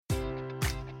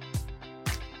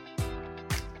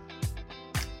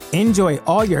Enjoy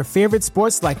all your favorite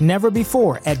sports like never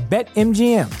before at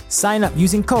BetMGM. Sign up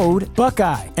using code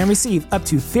Buckeye and receive up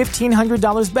to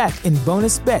 $1,500 back in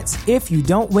bonus bets if you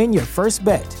don't win your first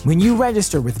bet. When you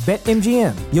register with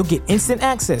BetMGM, you'll get instant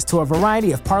access to a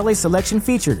variety of parlay selection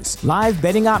features, live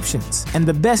betting options, and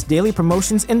the best daily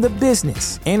promotions in the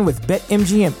business. And with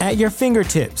BetMGM at your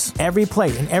fingertips, every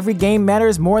play and every game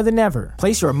matters more than ever.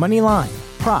 Place your money line,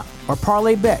 prop, or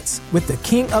parlay bets with the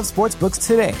king of sportsbooks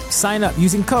today. Sign up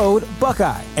using code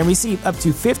Buckeye and receive up to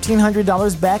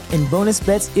 $1,500 back in bonus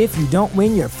bets if you don't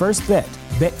win your first bet.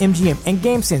 BetMGM and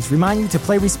GameSense remind you to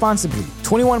play responsibly.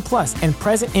 21 plus and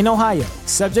present in Ohio,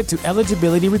 subject to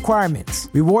eligibility requirements.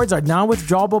 Rewards are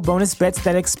non-withdrawable bonus bets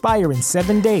that expire in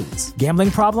 7 days. Gambling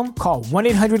problem? Call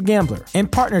 1-800-GAMBLER. In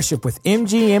partnership with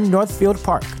MGM Northfield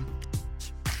Park.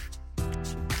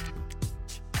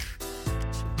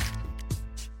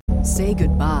 Say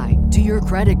goodbye to your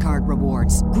credit card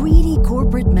rewards. Greedy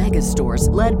corporate mega stores,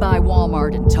 led by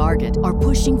Walmart and Target, are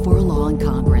pushing for a law in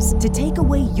Congress to take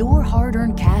away your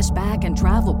hard-earned cash back and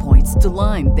travel points to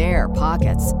line their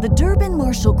pockets. The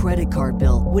Durbin-Marshall credit card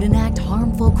bill would enact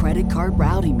harmful credit card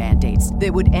routing mandates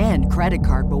that would end credit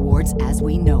card rewards as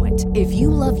we know it. If you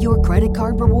love your credit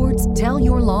card rewards, tell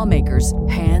your lawmakers,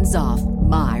 hands off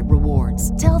my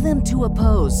rewards. Tell them to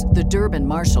oppose the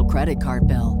Durbin-Marshall credit card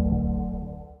bill.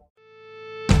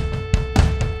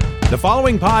 The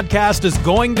following podcast is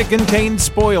going to contain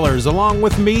spoilers, along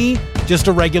with me, just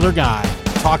a regular guy,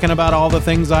 talking about all the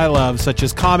things I love, such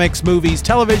as comics, movies,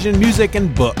 television, music,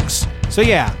 and books. So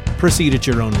yeah, proceed at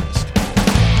your own risk.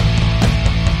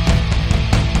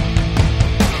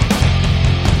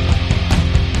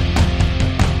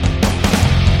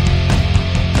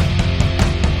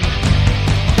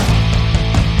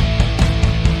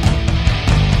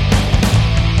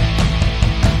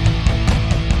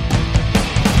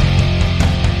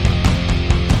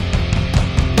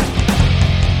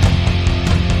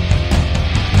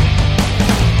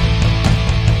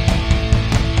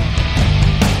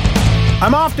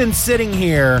 I'm often sitting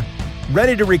here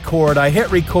ready to record. I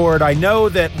hit record. I know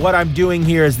that what I'm doing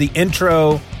here is the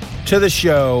intro to the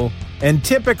show. And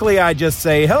typically I just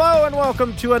say, hello and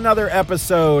welcome to another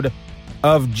episode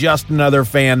of Just Another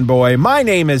Fanboy. My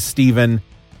name is Steven,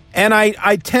 and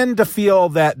I tend to feel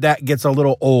that gets a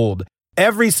little old.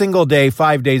 Every single day,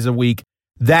 5 days a week,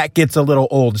 that gets a little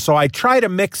old. So I try to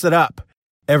mix it up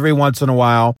every once in a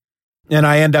while. And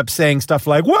I end up saying stuff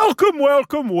like, welcome,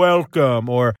 welcome, welcome,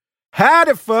 or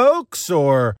howdy folks,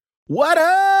 or what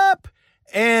up?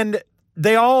 And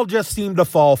they all just seem to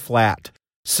fall flat.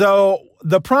 So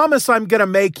the promise I'm going to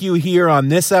make you here on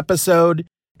this episode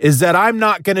is that I'm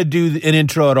not going to do an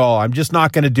intro at all. I'm just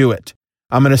not going to do it.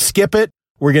 I'm going to skip it.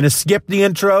 We're going to skip the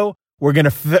intro. We're going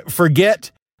to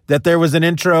forget that there was an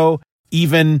intro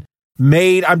even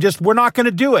made. We're not going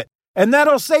to do it. And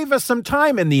that'll save us some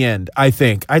time in the end, I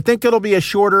think. I think it'll be a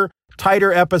shorter,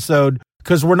 tighter episode,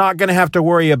 because we're not going to have to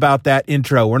worry about that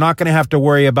intro. We're not going to have to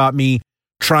worry about me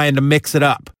trying to mix it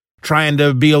up, trying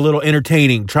to be a little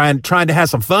entertaining, trying to have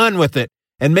some fun with it,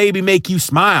 and maybe make you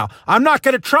smile. I'm not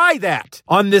going to try that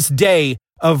on this day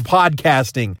of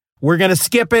podcasting. We're going to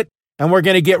skip it, and we're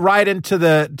going to get right into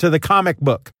the comic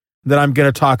book that I'm going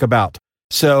to talk about.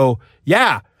 So,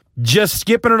 yeah, just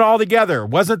skipping it all together.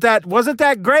 Wasn't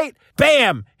that great?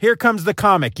 Bam! Here comes the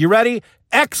comic. You ready?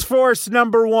 X-Force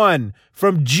 #1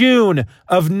 from June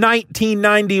of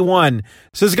 1991.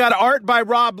 So it's got art by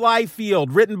Rob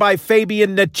Liefeld, written by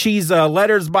Fabian Nicieza,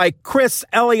 letters by Chris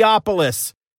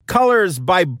Eliopoulos, colors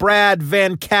by Brad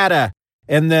Van Catta,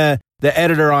 and the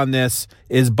editor on this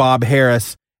is Bob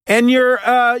Harris. And your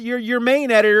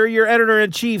main editor, your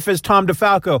editor-in-chief is Tom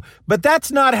DeFalco. But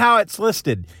that's not how it's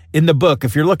listed in the book.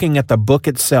 If you're looking at the book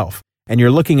itself and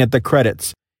you're looking at the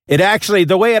credits, it actually,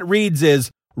 the way it reads is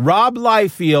Rob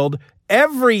Liefeld,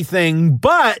 everything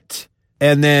but,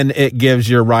 and then it gives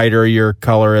your writer, your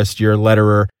colorist, your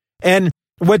letterer, and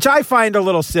which I find a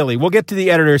little silly. We'll get to the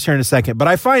editors here in a second, but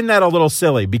I find that a little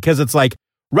silly because it's like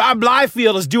Rob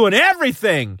Liefeld is doing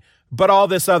everything but all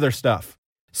this other stuff.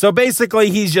 So basically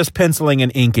he's just penciling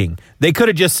and inking. They could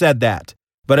have just said that,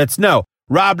 but it's no.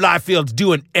 Rob Liefeld's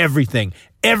doing everything.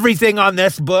 Everything on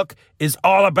this book is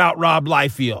all about Rob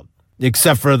Liefeld.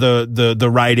 Except for the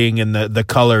writing and the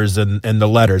colors and the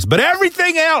letters. But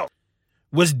everything else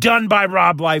was done by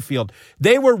Rob Liefeld.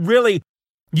 They were really,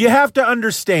 you have to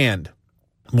understand,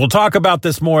 we'll talk about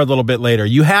this more a little bit later.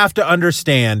 You have to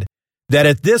understand that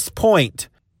at this point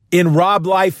in Rob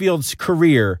Liefeld's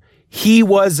career, he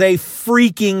was a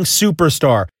freaking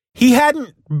superstar. He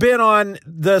hadn't been on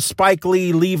the Spike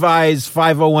Lee, Levi's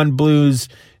 501 Blues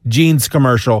jeans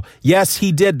commercial. Yes,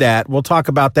 he did that. We'll talk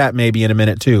about that maybe in a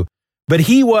minute too. But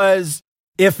he was,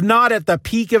 if not at the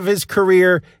peak of his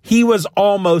career, he was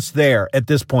almost there at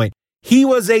this point. He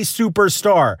was a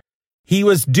superstar. He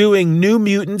was doing New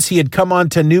Mutants. He had come on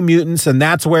to New Mutants, and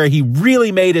that's where he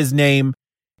really made his name.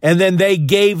 And then they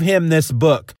gave him this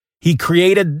book. He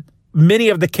created many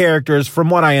of the characters, from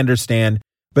what I understand,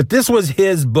 but this was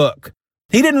his book.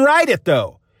 He didn't write it,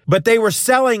 though, but they were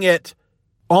selling it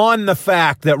on the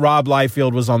fact that Rob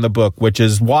Liefeld was on the book, which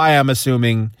is why I'm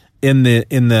assuming in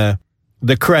the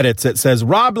credits it says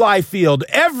Rob Liefeld,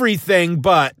 everything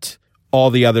but all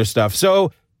the other stuff.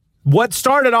 So what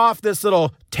started off this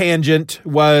little tangent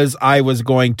was I was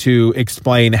going to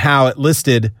explain how it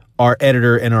listed our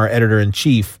editor and our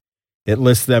editor-in-chief. It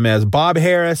lists them as Bob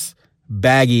Harris,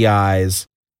 Baggy Eyes,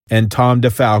 and Tom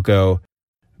DeFalco,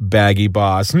 Baggy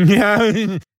Boss.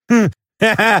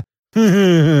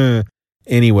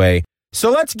 Anyway,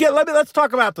 so let's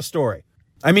talk about the story.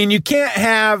 I mean, you can't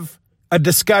have a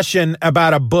discussion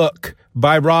about a book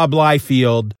by Rob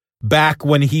Liefeld back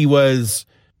when he was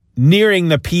nearing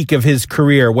the peak of his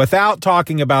career without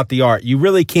talking about the art. You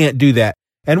really can't do that.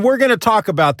 And we're going to talk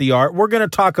about the art. We're going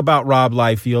to talk about Rob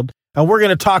Liefeld, and we're going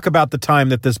to talk about the time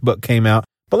that this book came out.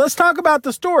 But let's talk about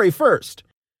the story first.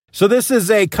 So this is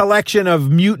a collection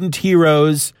of mutant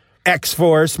heroes,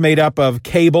 X-Force, made up of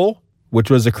Cable, which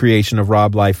was a creation of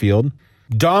Rob Liefeld,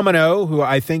 Domino, who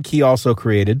I think he also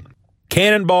created,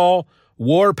 Cannonball,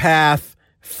 Warpath,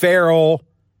 Feral,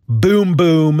 Boom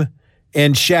Boom,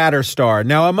 and Shatterstar.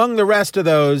 Now, among the rest of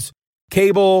those,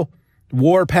 Cable,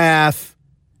 Warpath,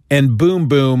 and Boom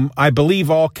Boom, I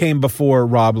believe all came before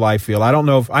Rob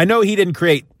Liefeld. I know he didn't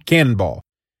create Cannonball.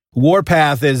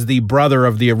 Warpath is the brother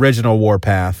of the original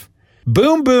Warpath.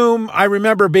 Boom Boom, I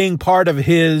remember being part of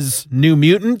his New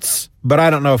Mutants, but I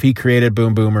don't know if he created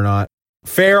Boom Boom or not.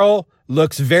 Feral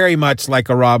looks very much like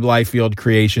a Rob Liefeld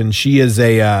creation. She is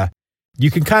you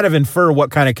can kind of infer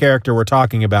what kind of character we're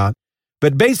talking about.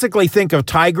 But basically think of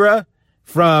Tigra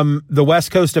from the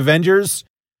West Coast Avengers,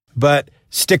 but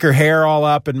stick her hair all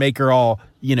up and make her all,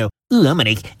 ooh, I'm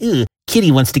gonna,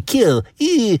 Kitty wants to kill.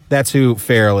 That's who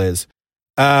Feral is.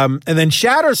 And then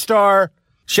Shatterstar,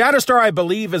 I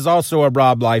believe, is also a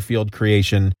Rob Liefeld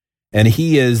creation. And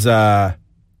he is, I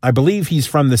believe he's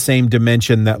from the same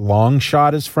dimension that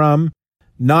Longshot is from.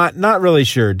 Not really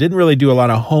sure. Didn't really do a lot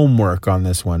of homework on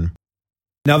this one.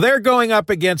 Now they're going up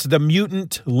against the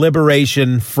Mutant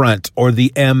Liberation Front, or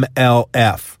the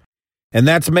MLF. And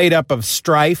that's made up of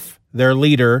Strife, their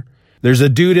leader. There's a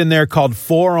dude in there called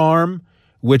Forearm,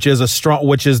 which is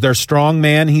their strong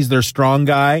man. He's their strong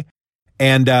guy.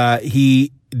 And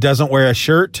he doesn't wear a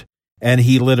shirt, and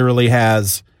he literally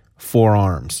has 4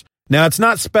 arms. Now, it's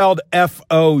not spelled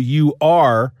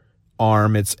F-O-U-R,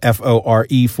 arm. It's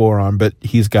F-O-R-E, forearm, but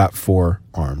he's got 4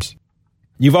 arms.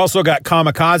 You've also got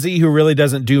Kamikaze, who really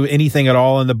doesn't do anything at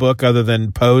all in the book other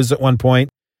than pose at one point.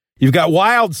 You've got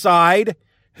Wildside,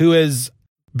 who is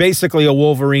basically a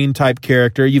Wolverine-type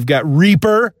character. You've got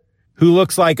Reaper, who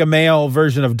looks like a male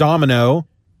version of Domino,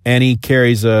 and he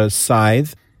carries a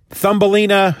scythe.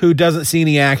 Thumbelina, who doesn't see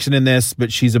any action in this,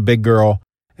 but she's a big girl.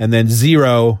 And then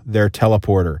Zero, their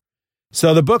teleporter.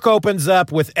 So the book opens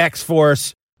up with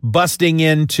X-Force busting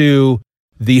into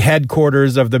the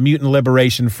headquarters of the Mutant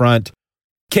Liberation Front.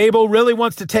 Cable really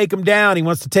wants to take him down. He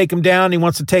wants to take him down. He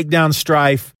wants to take down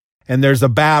Strife. And there's a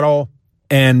battle,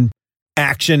 and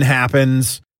action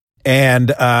happens,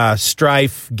 and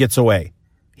Strife gets away.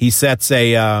 He sets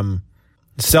a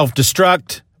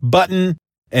self-destruct button,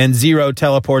 and Zero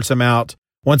teleports him out.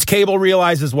 Once Cable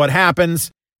realizes what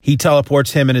happens, he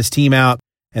teleports him and his team out,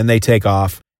 and they take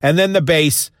off. And then the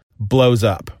base blows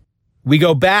up. We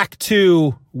go back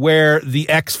to where the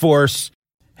X-Force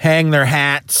hang their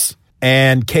hats,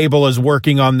 and Cable is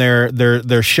working on their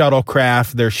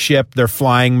shuttlecraft, their ship, their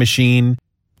flying machine.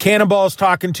 Cannonball's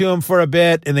talking to him for a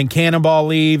bit, and then Cannonball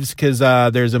leaves because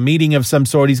there's a meeting of some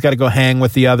sort. He's got to go hang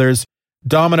with the others.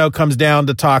 Domino comes down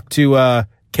to talk to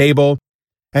Cable,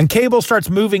 and Cable starts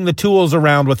moving the tools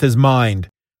around with his mind,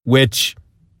 which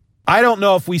I don't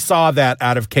know if we saw that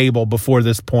out of Cable before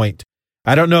this point.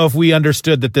 I don't know if we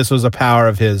understood that this was a power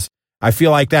of his. I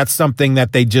feel like that's something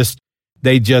that they just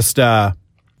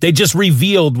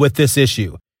revealed with this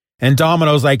issue. And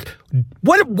Domino's like,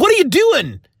 what are you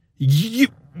doing?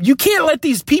 You can't let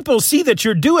these people see that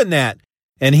you're doing that.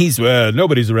 And he's, well,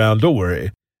 nobody's around. Don't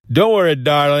worry. Don't worry,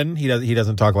 darling. He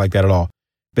doesn't talk like that at all.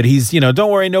 But he's,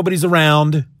 don't worry. Nobody's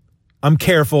around. I'm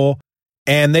careful.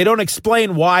 And they don't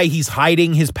explain why he's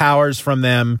hiding his powers from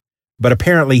them. But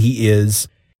apparently he is.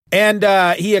 And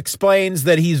he explains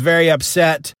that he's very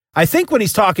upset I think when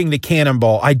he's talking to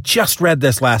Cannonball, I just read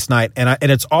this last night, and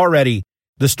it's already,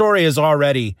 the story is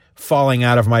already falling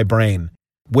out of my brain,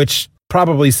 which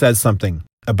probably says something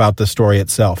about the story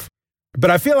itself.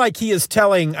 But I feel like he is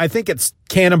telling, I think it's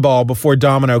Cannonball before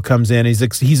Domino comes in.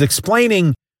 He's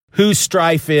explaining who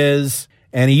Strife is,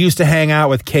 and he used to hang out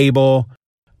with Cable,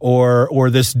 or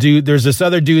this dude. There's this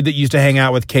other dude that used to hang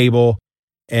out with Cable,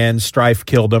 and Strife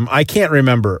killed him. I can't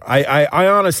remember. I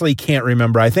honestly can't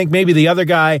remember. I think maybe the other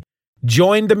guy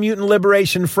joined the Mutant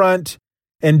Liberation Front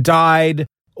and died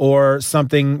or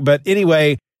something. But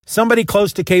anyway, somebody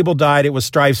close to Cable died. It was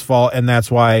Strife's fault, and that's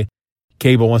why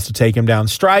Cable wants to take him down.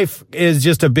 Strife is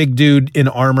just a big dude in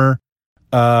armor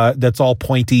that's all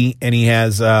pointy, and he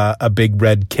has a big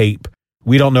red cape.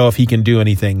 We don't know if he can do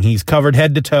anything. He's covered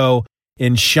head to toe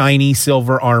in shiny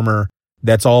silver armor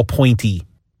that's all pointy.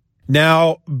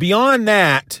 Now, beyond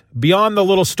that, beyond the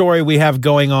little story we have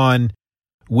going on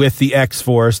with the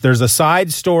X-Force, there's a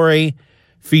side story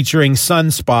featuring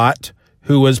Sunspot,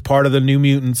 who was part of the New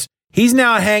Mutants. He's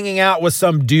now hanging out with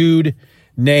some dude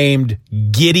named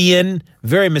Gideon,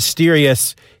 very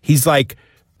mysterious. He's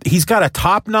got a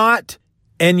top knot,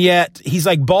 and yet he's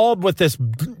like bald with this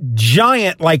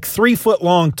giant, like 3 foot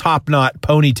long top knot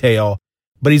ponytail,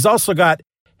 but he's also got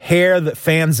hair that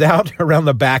fans out around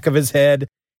the back of his head.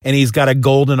 And he's got a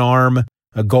golden arm,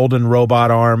 a golden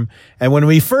robot arm. And when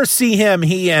we first see him,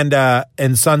 he and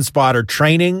Sunspot are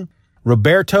training.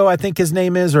 Roberto, I think his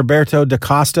name is, Roberto da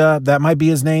Costa. That might be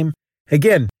his name.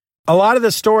 Again, a lot of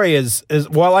the story is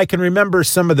while I can remember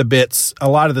some of the bits, a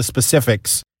lot of the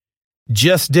specifics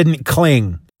just didn't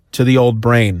cling to the old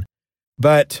brain.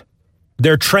 But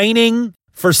they're training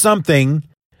for something.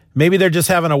 Maybe they're just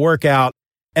having a workout.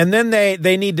 And then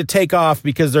they need to take off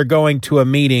because they're going to a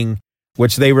meeting,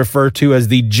 which they refer to as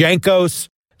the Jankos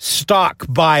stock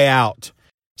buyout.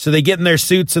 So they get in their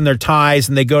suits and their ties,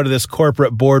 and they go to this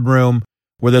corporate boardroom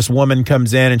where this woman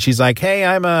comes in, and she's like, hey,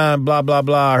 I'm a blah, blah,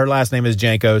 blah. Her last name is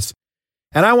Jankos.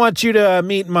 And I want you to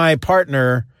meet my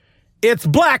partner. It's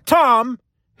Black Tom,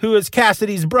 who is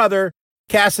Cassidy's brother.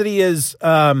 Cassidy is,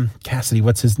 Banshee.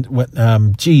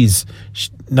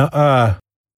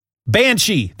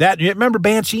 Remember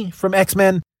Banshee from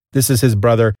X-Men? This is his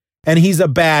brother. And he's a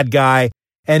bad guy,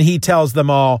 and he tells them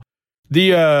all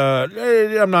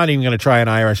I'm not even going to try an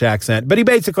Irish accent, but he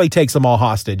basically takes them all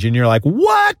hostage, and you're like,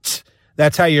 what?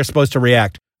 That's how you're supposed to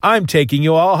react. I'm taking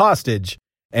you all hostage.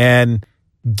 And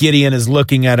Gideon is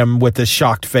looking at him with a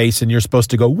shocked face, and you're supposed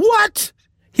to go, what?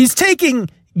 He's taking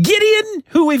Gideon,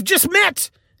 who we've just met,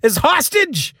 as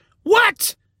hostage?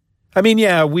 What? I mean,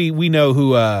 yeah, we know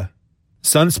who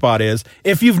Sunspot is.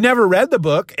 If you've never read the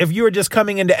book, if you were just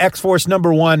coming into X-Force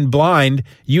 #1 blind,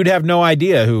 you'd have no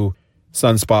idea who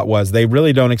Sunspot was. They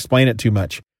really don't explain it too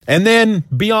much. And then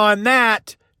beyond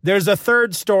that, there's a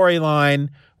third storyline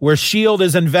where S.H.I.E.L.D.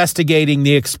 is investigating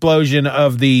the explosion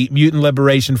of the Mutant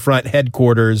Liberation Front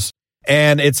headquarters,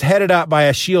 and it's headed up by a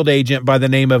S.H.I.E.L.D. agent by the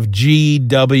name of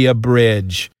G.W.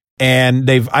 Bridge. And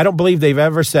I don't believe they've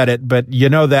ever said it, but you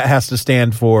know that has to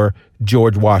stand for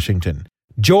George Washington.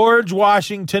 George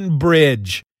Washington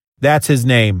Bridge. That's his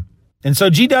name. And so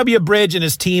G.W. Bridge and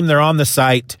his team, they're on the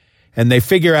site, and they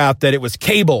figure out that it was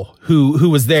Cable who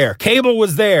was there. Cable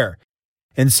was there.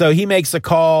 And so he makes a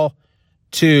call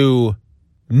to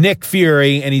Nick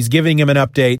Fury, and he's giving him an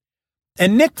update.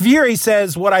 And Nick Fury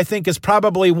says what I think is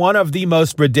probably one of the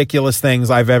most ridiculous things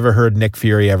I've ever heard Nick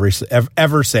Fury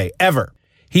ever say.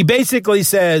 He basically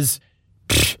says,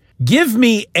 give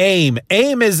me AIM.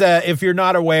 AIM is if you're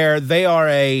not aware, they are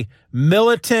a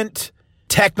militant,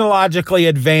 technologically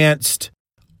advanced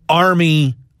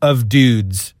army of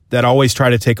dudes that always try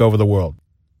to take over the world.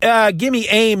 Give me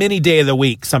AIM any day of the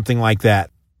week, something like that.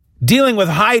 Dealing with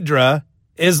Hydra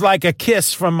is like a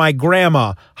kiss from my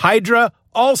grandma. Hydra,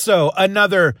 also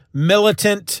another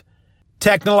militant,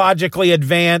 technologically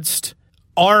advanced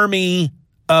army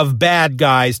of bad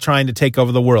guys trying to take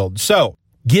over the world. So,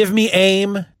 give me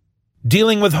AIM.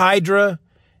 Dealing with Hydra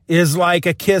is like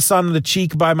a kiss on the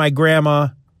cheek by my grandma,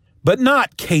 but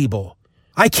not Cable.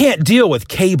 I can't deal with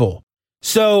Cable.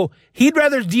 So he'd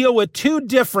rather deal with two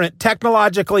different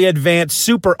technologically advanced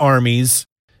super armies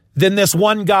than this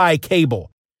one guy, Cable.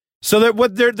 So that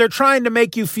what they're trying to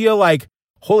make you feel like,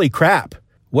 holy crap,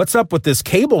 what's up with this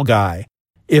Cable guy?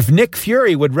 If Nick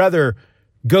Fury would rather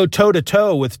go toe to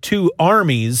toe with two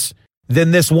armies than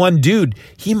this one dude,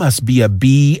 he must be a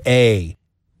BA.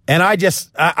 And I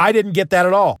didn't get that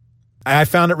at all. I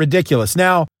found it ridiculous.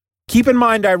 Now, keep in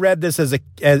mind, I read this as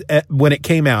when it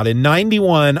came out. In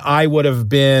 91, I would have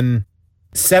been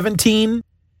 17.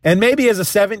 And maybe as a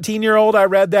 17-year-old, I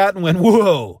read that and went,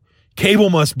 whoa, Cable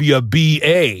must be a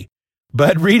BA.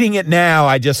 But reading it now,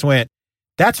 I just went,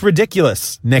 that's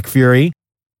ridiculous, Nick Fury.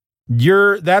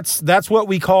 That's what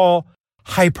we call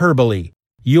hyperbole.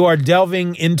 You are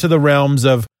delving into the realms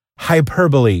of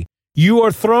hyperbole. You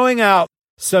are throwing out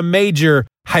some major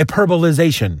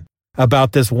hyperbolization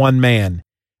about this one man.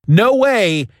 No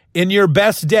way in your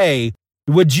best day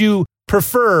would you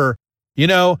prefer,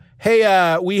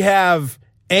 hey, we have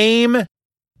AIM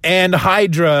and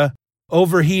Hydra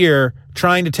over here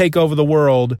trying to take over the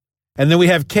world, and then we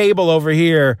have Cable over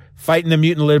here fighting the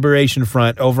Mutant Liberation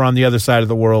Front over on the other side of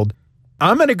the world.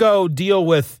 I'm going to go deal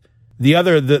with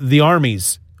the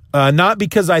armies, not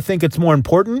because I think it's more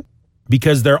important,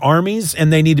 because they're armies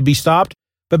and they need to be stopped,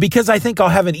 but because I think I'll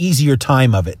have an easier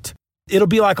time of it. It'll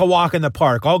be like a walk in the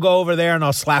park. I'll go over there and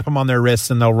I'll slap them on their wrists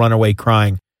and they'll run away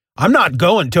crying. I'm not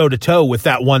going toe-to-toe with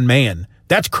that one man.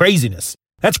 That's craziness.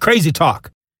 That's crazy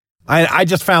talk. I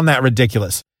just found that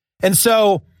ridiculous. And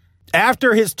so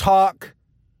after his talk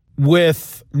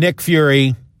with Nick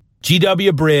Fury,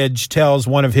 G.W. Bridge tells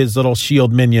one of his little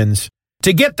S.H.I.E.L.D. minions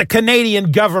to get the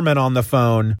Canadian government on the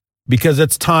phone because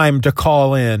it's time to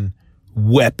call in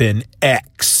Weapon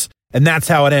X. And that's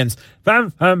how it ends.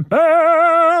 Bam, bam,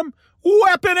 bam,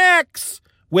 Weapon X,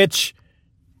 which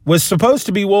was supposed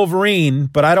to be Wolverine,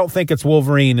 but I don't think it's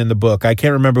Wolverine in the book. I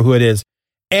can't remember who it is.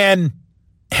 And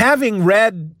having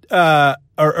read or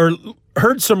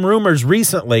heard some rumors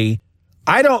recently,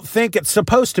 I don't think it's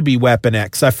supposed to be Weapon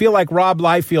X. I feel like Rob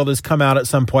Liefeld has come out at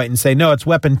some point and say, no, it's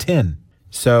Weapon 10.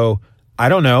 So I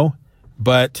don't know,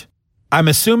 but I'm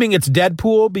assuming it's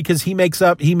Deadpool because he makes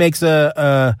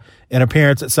an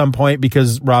appearance at some point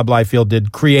because Rob Liefeld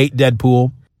did create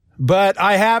Deadpool. But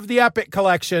I have the Epic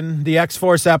Collection, the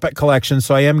X-Force Epic Collection,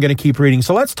 so I am going to keep reading.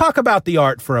 So let's talk about the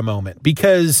art for a moment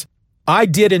because I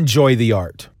did enjoy the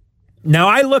art. Now,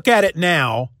 I look at it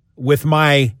now with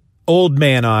my old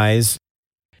man eyes,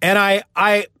 and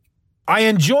I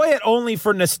enjoy it only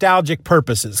for nostalgic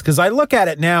purposes because I look at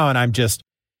it now and I'm just,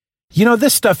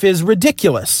 this stuff is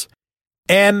ridiculous.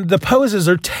 And the poses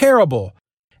are terrible.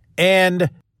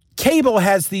 And Cable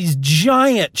has these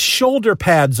giant shoulder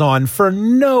pads on for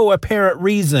no apparent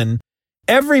reason.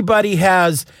 Everybody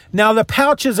has, now the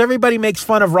pouches, everybody makes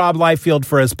fun of Rob Liefeld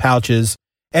for his pouches.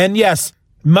 And yes,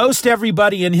 most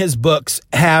everybody in his books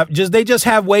they just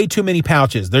have way too many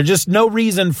pouches. There's just no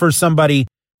reason for somebody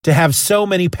to have so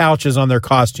many pouches on their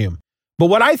costume. But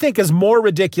what I think is more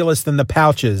ridiculous than the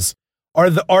pouches are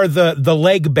the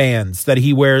leg bands that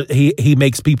he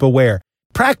makes people wear.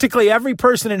 Practically every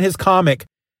person in his comic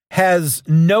has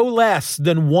no less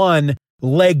than one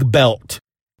leg belt.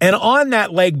 And on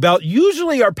that leg belt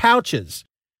usually are pouches.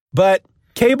 But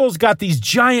Cable's got these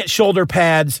giant shoulder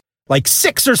pads, like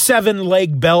 6 or 7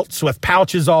 leg belts with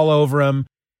pouches all over them.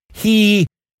 He,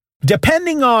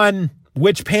 depending on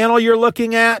which panel you're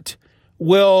looking at,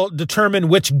 will determine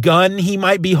which gun he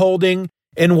might be holding.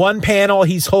 In one panel,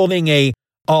 he's holding a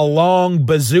long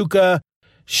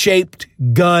bazooka-shaped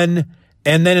gun.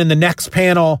 And then in the next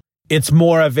panel, it's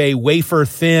more of a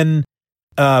wafer-thin,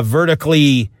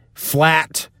 vertically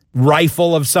flat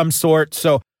rifle of some sort.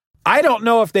 So I don't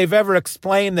know if they've ever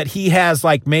explained that he has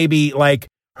maybe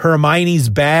Hermione's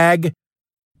bag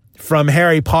from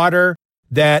Harry Potter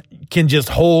that can just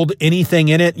hold anything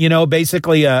in it.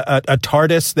 Basically a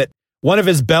TARDIS that one of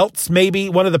his belts, maybe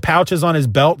one of the pouches on his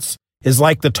belts is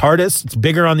like the TARDIS. It's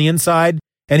bigger on the inside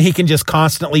and he can just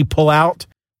constantly pull out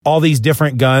all these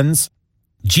different guns.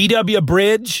 G.W.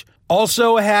 Bridge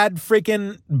also had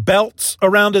freaking belts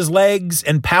around his legs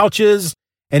and pouches,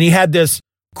 and he had this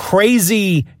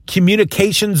crazy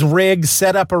communications rig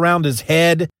set up around his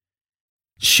head.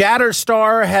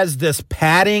 Shatterstar has this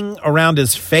padding around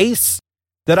his face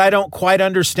that I don't quite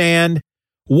understand.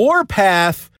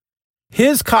 Warpath,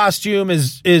 his costume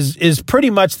is pretty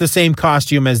much the same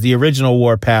costume as the original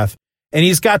Warpath, and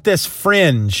he's got this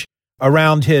fringe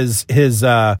around his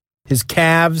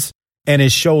calves and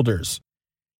his shoulders.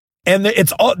 And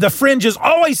the fringe is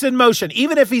always in motion.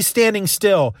 Even if he's standing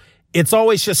still, it's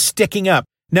always just sticking up.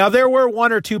 Now, there were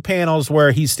 1 or 2 panels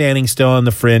where he's standing still and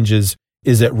the fringe is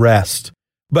at rest.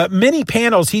 But many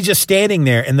panels, he's just standing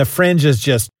there and the fringe is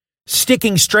just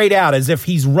sticking straight out as if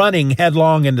he's running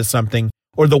headlong into something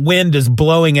or the wind is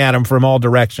blowing at him from all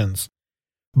directions.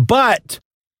 But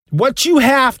what you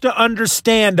have to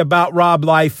understand about Rob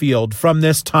Liefeld from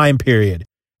this time period,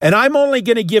 and I'm only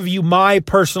going to give you my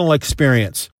personal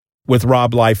experience with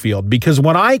Rob Liefeld, because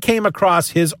when I came across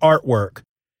his artwork,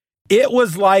 it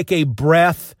was like a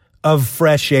breath of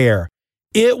fresh air.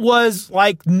 It was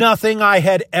like nothing I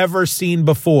had ever seen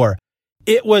before.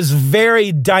 It was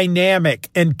very dynamic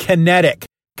and kinetic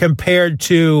compared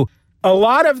to a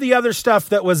lot of the other stuff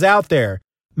that was out there.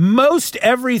 most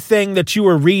everything that you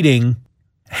were reading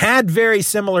had very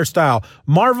similar style.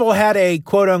 Marvel had a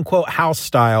quote unquote house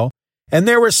style, and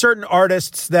there were certain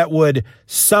artists that would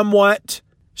somewhat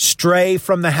stray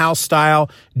from the house style.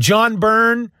 John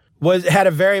Byrne was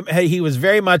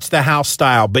very much the house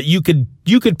style, but you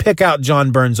could pick out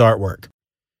John Byrne's artwork.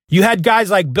 You had guys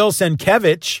like Bill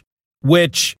Sienkiewicz,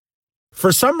 which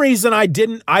for some reason I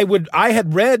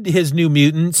had read his New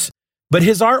Mutants, but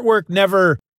his artwork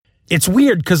never. It's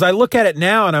weird because I look at it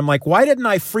now and I'm like, why didn't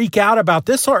I freak out about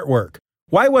this artwork?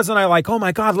 Why wasn't I like, oh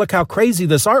my God, look how crazy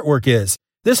this artwork is.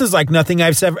 This is like nothing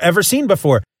I've ever seen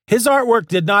before. His artwork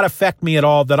did not affect me at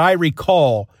all that I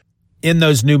recall in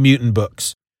those New Mutant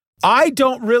books. I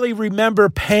don't really remember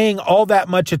paying all that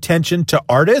much attention to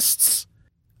artists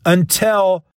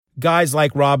until guys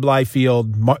like Rob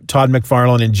Liefeld, Todd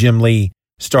McFarlane, and Jim Lee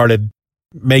started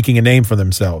making a name for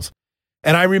themselves.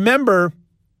 And I remember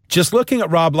just looking at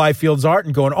Rob Liefeld's art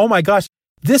and going, oh my gosh,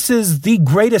 this is the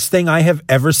greatest thing I have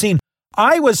ever seen.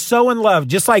 I was so in love,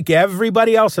 just like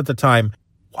everybody else at the time.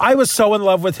 I was so in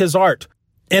love with his art.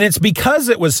 And it's because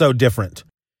it was so different.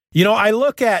 You know, I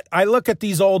look at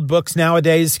these old books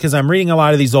nowadays because I'm reading a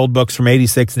lot of these old books from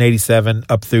 86 and 87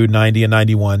 up through 90 and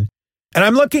 91. And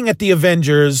I'm looking at The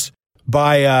Avengers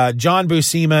by John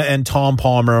Buscema and Tom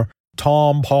Palmer.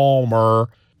 Tom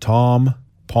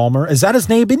Palmer. Is that his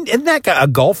name? Isn't that guy a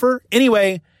golfer?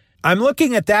 Anyway, I'm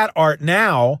looking at that art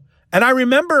now, and I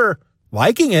remember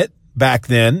liking it back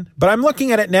then, but I'm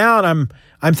looking at it now and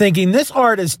I'm thinking this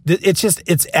art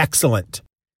it's excellent.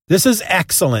 This is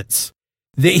excellence.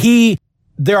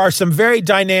 There are some very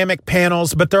dynamic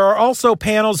panels, but there are also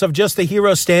panels of just the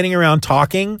hero standing around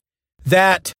talking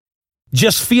that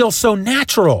just feel so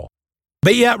natural.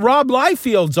 But yet Rob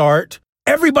Liefeld's art,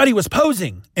 everybody was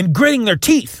posing and gritting their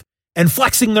teeth and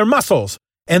flexing their muscles.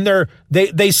 And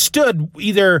they stood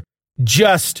either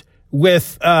just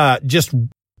with just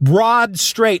broad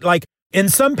straight, like in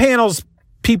some panels,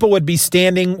 people would be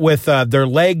standing with their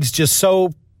legs just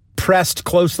so pressed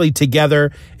closely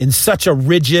together in such a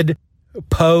rigid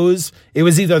pose. It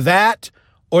was either that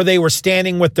or they were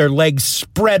standing with their legs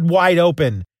spread wide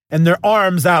open and their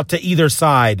arms out to either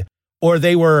side, or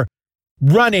they were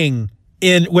running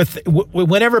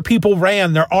whenever people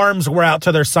ran, their arms were out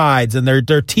to their sides and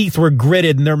their teeth were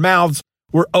gritted and their mouths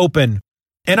were open.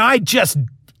 And I just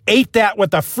ate that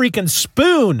with a freaking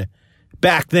spoon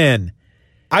back then.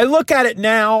 I look at it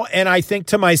now and I think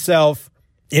to myself,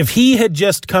 if he had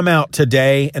just come out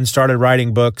today and started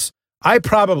writing books, I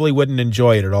probably wouldn't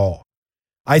enjoy it at all.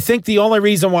 I think the only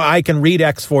reason why I can read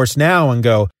X-Force now and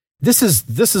go, this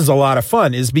is a lot of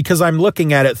fun, is because I'm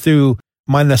looking at it through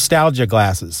my nostalgia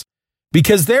glasses.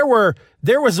 Because there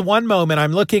was one moment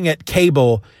I'm looking at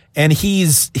Cable and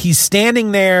he's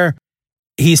standing there.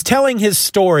 He's telling his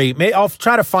story. I'll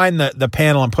try to find the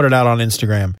panel and put it out on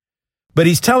Instagram. But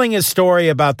he's telling his story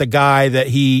about the guy that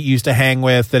he used to hang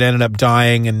with that ended up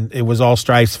dying, and it was all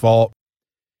Strife's fault.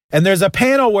 And there's a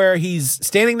panel where he's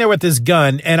standing there with his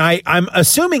gun, and I'm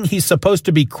assuming he's supposed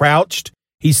to be crouched.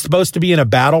 He's supposed to be in a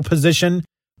battle position,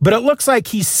 but it looks like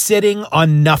he's sitting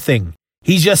on nothing.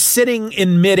 He's just sitting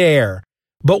in midair,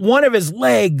 but one of his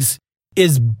legs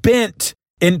is bent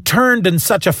and turned in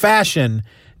such a fashion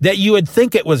that you would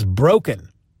think it was broken.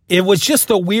 It was just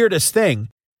the weirdest thing.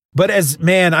 But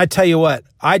I tell you what,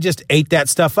 I just ate that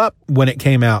stuff up when it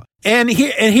came out. And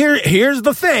here's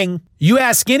the thing. You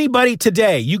ask anybody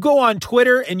today, you go on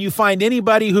Twitter and you find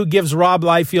anybody who gives Rob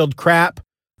Liefeld crap,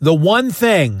 the one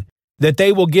thing that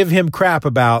they will give him crap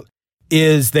about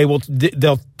is they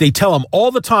tell him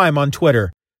all the time on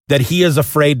Twitter that he is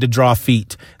afraid to draw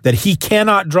feet, that he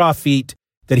cannot draw feet,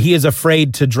 that he is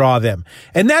afraid to draw them.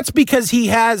 And that's because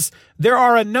there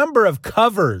are a number of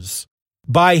covers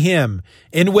by him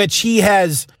in which he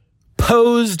has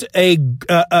posed a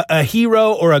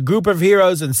hero or a group of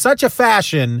heroes in such a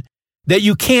fashion that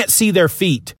you can't see their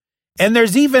feet. And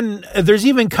there's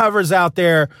even covers out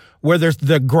there where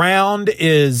the ground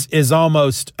is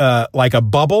almost like a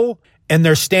bubble, and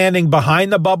they're standing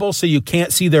behind the bubble so you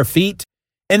can't see their feet.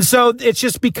 And so it's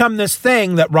just become this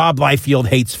thing that Rob Liefeld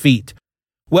hates feet.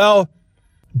 Well,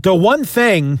 the one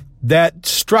thing that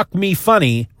struck me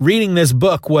funny reading this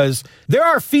book was there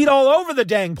are feet all over the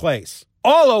dang place.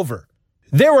 All over.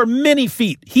 There were many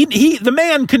feet. The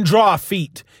man can draw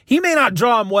feet. He may not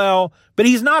draw them well, but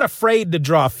he's not afraid to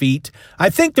draw feet. I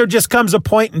think there just comes a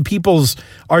point in people's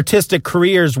artistic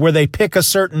careers where they pick a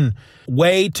certain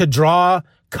way to draw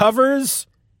covers,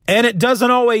 and it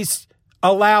doesn't always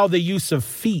allow the use of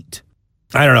feet.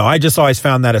 I don't know. I just always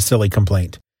found that a silly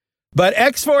complaint. But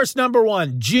X-Force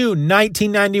 #1, June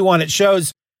 1991. It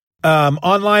shows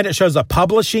online. It shows a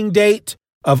publishing date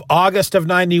of August of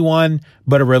 91,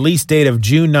 but a release date of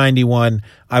June 91.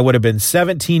 I would have been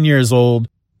 17 years old.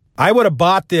 I would have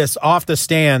bought this off the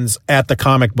stands at the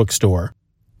comic book store.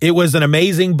 It was an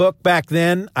amazing book back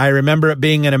then. I remember it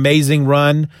being an amazing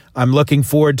run. I'm looking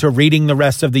forward to reading the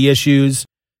rest of the issues.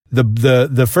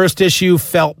 The first issue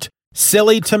felt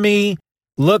silly to me,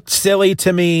 looked silly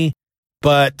to me,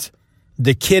 but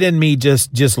the kid in me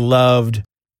just loved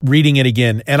reading it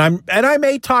again. And I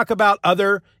may talk about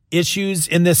other issues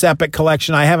in this epic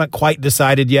collection. I haven't quite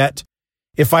decided yet.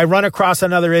 If I run across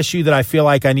another issue that I feel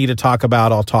like I need to talk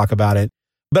about, I'll talk about it.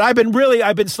 But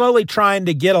I've been slowly trying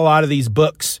to get a lot of these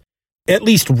books at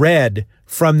least read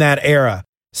from that era.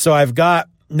 So I've got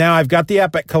the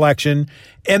epic collection,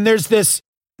 and there's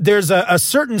a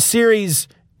certain series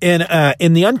in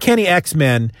the Uncanny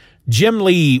X-Men. Jim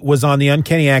Lee was on the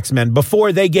Uncanny X-Men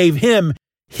before they gave him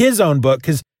his own book,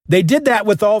 because they did that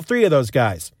with all three of those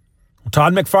guys.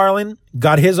 Todd McFarlane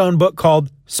got his own book called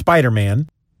Spider-Man.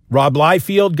 Rob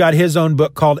Liefeld got his own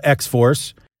book called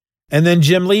X-Force. And then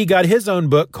Jim Lee got his own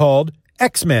book called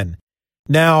X-Men.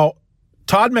 Now,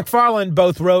 Todd McFarlane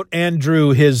both wrote and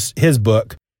drew his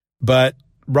book, but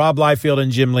Rob Liefeld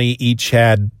and Jim Lee each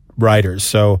had writers.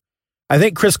 So I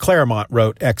think Chris Claremont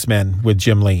wrote X-Men with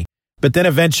Jim Lee. But then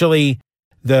eventually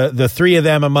the three of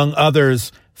them, among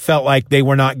others, felt like they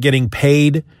were not getting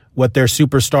paid what their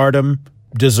superstardom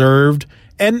deserved.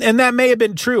 And that may have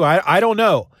been true. I don't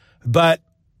know. But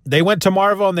they went to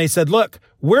Marvel and they said, look,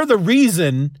 we're the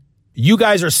reason you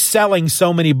guys are selling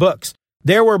so many books.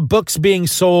 There were books being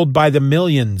sold by the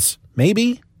millions,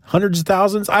 maybe hundreds of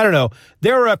thousands. I don't know.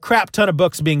 There were a crap ton of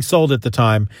books being sold at the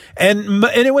time. And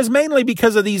it was mainly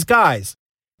because of these guys.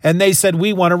 And they said,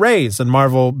 we want to raise. And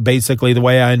Marvel, basically, the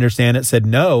way I understand it, said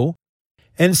no.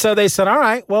 And so they said, all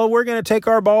right, well, we're going to take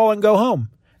our ball and go home.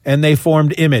 And they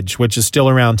formed Image, which is still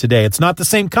around today. It's not the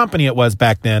same company it was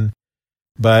back then,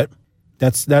 but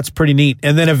that's pretty neat.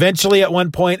 And then eventually at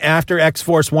one point after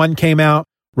X-Force 1 came out,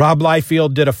 Rob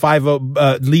Liefeld did a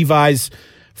Levi's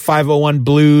 501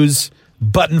 Blues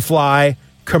Buttonfly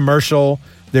commercial.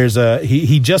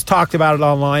 He just talked about it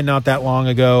online not that long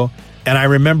ago. And I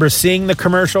remember seeing the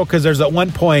commercial because there's at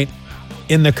one point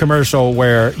in the commercial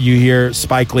where you hear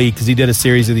Spike Lee, because he did a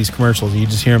series of these commercials, and you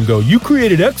just hear him go, "You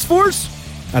created X-Force?"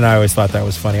 And I always thought that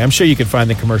was funny. I'm sure you can find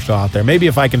the commercial out there. Maybe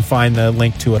if I can find the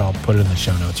link to it, I'll put it in the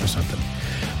show notes or something.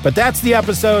 But that's the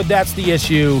episode. That's the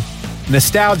issue.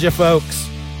 Nostalgia, folks.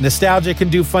 Nostalgia can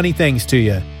do funny things to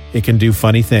you. It can do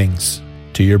funny things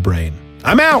to your brain.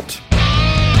 I'm out.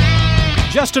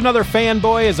 Just Another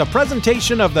Fanboy is a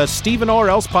presentation of the Stephen or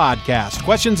Else podcast.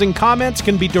 Questions and comments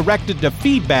can be directed to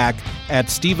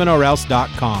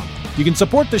feedback@stephenorelse.com. You can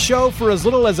support the show for as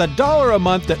little as $1 a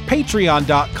month at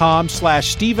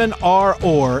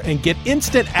patreon.com/StephenROr and get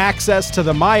instant access to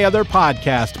the My Other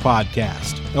podcast,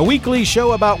 a weekly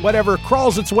show about whatever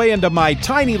crawls its way into my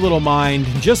tiny little mind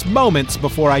just moments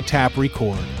before I tap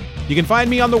record. You can find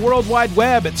me on the World Wide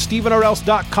Web at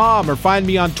StephenOrElse.com or find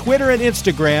me on Twitter and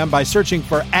Instagram by searching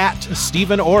for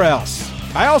 @StephenOrElse.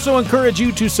 I also encourage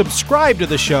you to subscribe to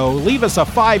the show, leave us a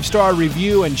 5-star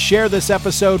review, and share this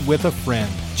episode with a friend.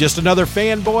 Just Another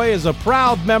Fanboy is a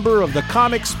proud member of the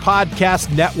Comics Podcast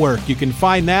Network. You can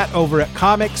find that over at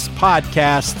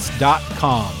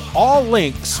comicspodcasts.com. All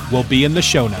links will be in the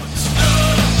show notes.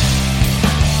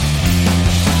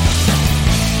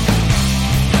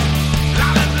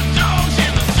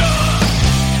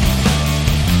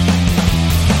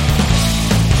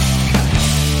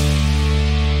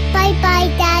 Bye-bye,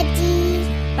 Daddy.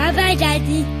 Bye-bye,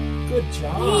 Daddy. Good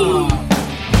job.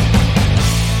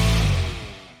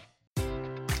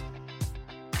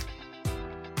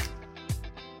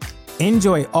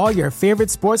 Enjoy all your favorite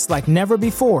sports like never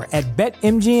before at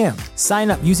BetMGM.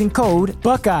 Sign up using code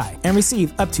Buckeye and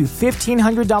receive up to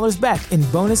 $1,500 back in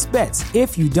bonus bets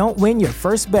if you don't win your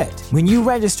first bet. When you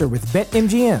register with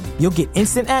BetMGM, you'll get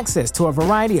instant access to a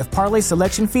variety of parlay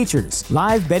selection features,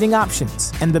 live betting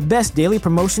options, and the best daily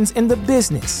promotions in the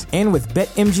business. And with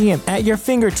BetMGM at your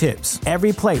fingertips,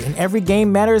 every play and every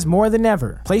game matters more than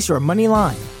ever. Place your money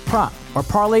line, prop, or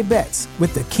parlay bets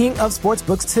with the king of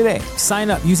sportsbooks today.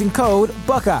 Sign up using code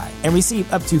Buckeye and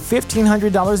receive up to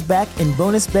 $1,500 back in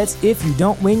bonus bets if you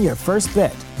don't win your first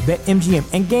bet. BetMGM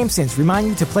and GameSense remind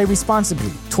you to play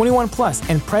responsibly. 21 plus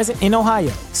and present in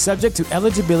Ohio, subject to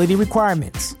eligibility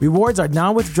requirements. Rewards are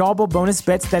non-withdrawable bonus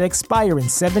bets that expire in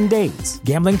 7 days.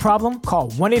 Gambling problem? Call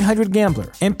 1-800-GAMBLER.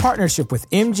 In partnership with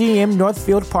MGM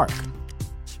Northfield Park.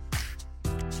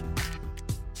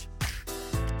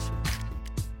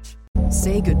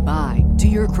 Say goodbye to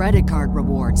your credit card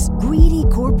rewards. Greedy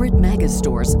corporate mega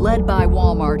stores, led by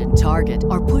Walmart and Target,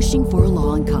 are pushing for a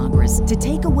law in Congress to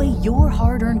take away your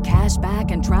hard-earned cash back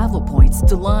and travel points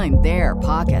to line their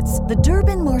pockets. The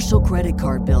Durbin-Marshall credit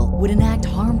card bill would enact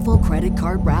harmful credit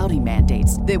card routing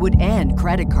mandates that would end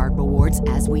credit card rewards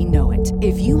as we know it.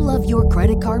 If you love your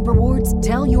credit card rewards,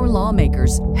 tell your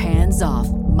lawmakers, hands off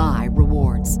my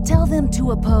rewards. Tell them to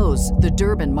oppose the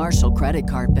Durbin-Marshall credit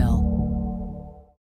card bill.